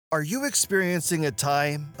Are you experiencing a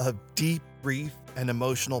time of deep grief and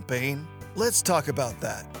emotional pain? Let's talk about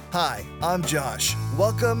that. Hi, I'm Josh.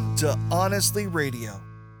 Welcome to Honestly Radio.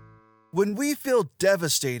 When we feel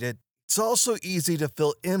devastated, it's also easy to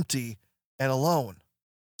feel empty and alone.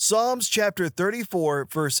 Psalms chapter 34,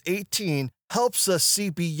 verse 18 helps us see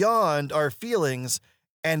beyond our feelings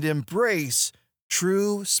and embrace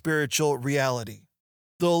true spiritual reality.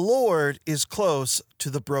 The Lord is close to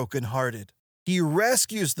the brokenhearted. He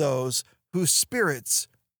rescues those whose spirits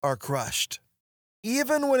are crushed.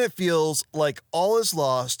 Even when it feels like all is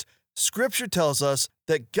lost, Scripture tells us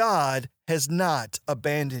that God has not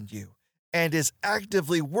abandoned you and is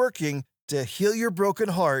actively working to heal your broken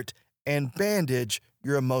heart and bandage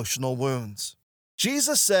your emotional wounds.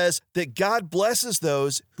 Jesus says that God blesses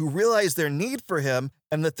those who realize their need for Him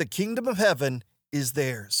and that the kingdom of heaven is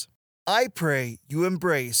theirs. I pray you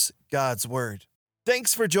embrace God's Word.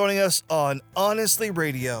 Thanks for joining us on Honestly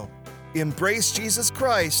Radio. Embrace Jesus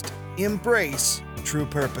Christ. Embrace true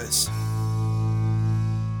purpose.